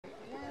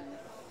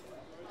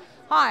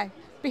Hi,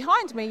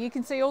 behind me you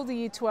can see all the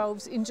Year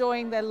 12s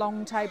enjoying their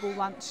long table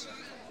lunch.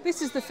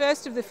 This is the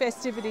first of the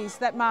festivities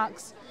that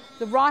marks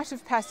the rite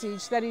of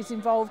passage that is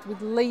involved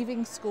with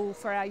leaving school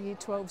for our Year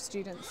 12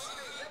 students.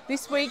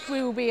 This week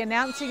we will be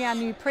announcing our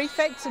new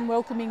prefects and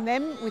welcoming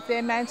them with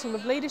their mantle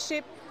of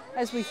leadership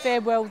as we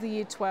farewell the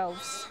Year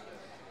 12s.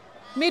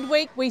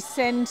 Midweek we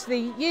send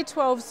the Year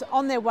 12s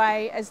on their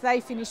way as they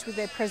finish with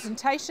their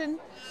presentation,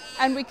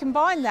 and we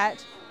combine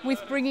that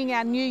with bringing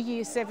our new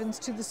Year 7s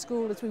to the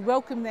school as we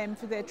welcome them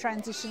for their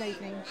transition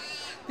evening.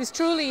 This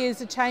truly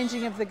is a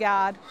changing of the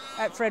guard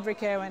at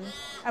Frederick Irwin,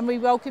 and we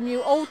welcome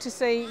you all to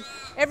see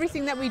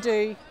everything that we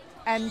do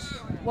and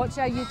watch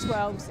our Year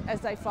 12s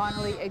as they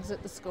finally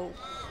exit the school.